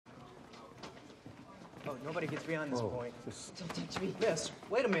Oh, nobody gets beyond this point. Don't touch me. Miss,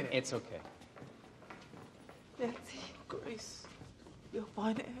 wait a minute. It's okay. Nancy, Grace, you'll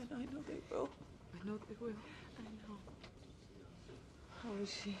find Anne. I know they will. I know they will. I know. How is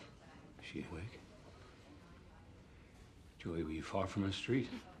she? Is she awake? Joy, were you far from the street?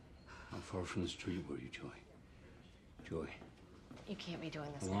 How far from the street were you, Joy? Joy. You can't be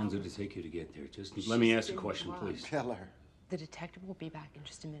doing this How long did it take you to get there? Just let me ask a question, please. Keller. The detective will be back in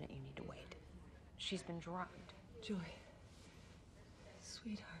just a minute. You need to wait. She's been drugged. Joy,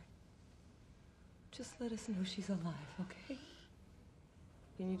 sweetheart, just let us know she's alive, okay?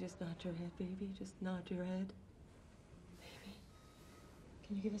 Can you just nod your head, baby? Just nod your head. Baby,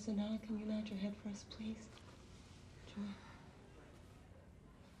 can you give us a nod? Can you nod your head for us, please? Joy.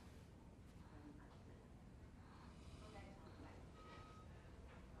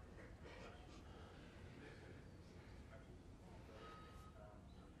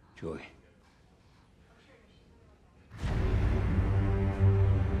 Joy.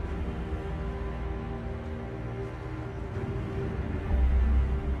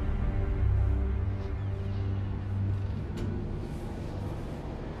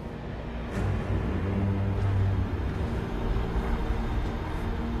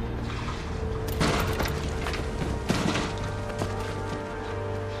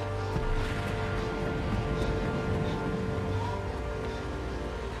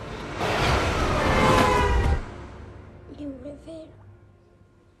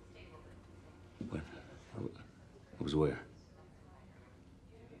 Where?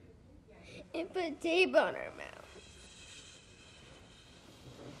 It put tape on her mouth.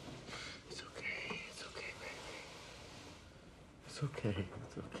 It's okay. It's okay, baby. It's okay.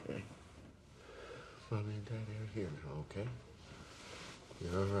 It's okay. Mommy and Daddy are here now, okay?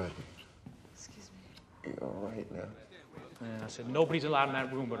 You're all right. Excuse me. You're all right now. Yeah, I said nobody's allowed in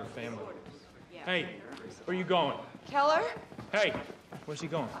that room but her family. Hey, where you going? Keller? Hey, where's he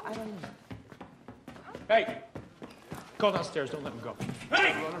going? I don't know. Hey! Go downstairs, don't let him go.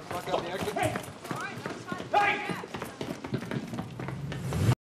 Hey! Run her fuck out the exit. Hey!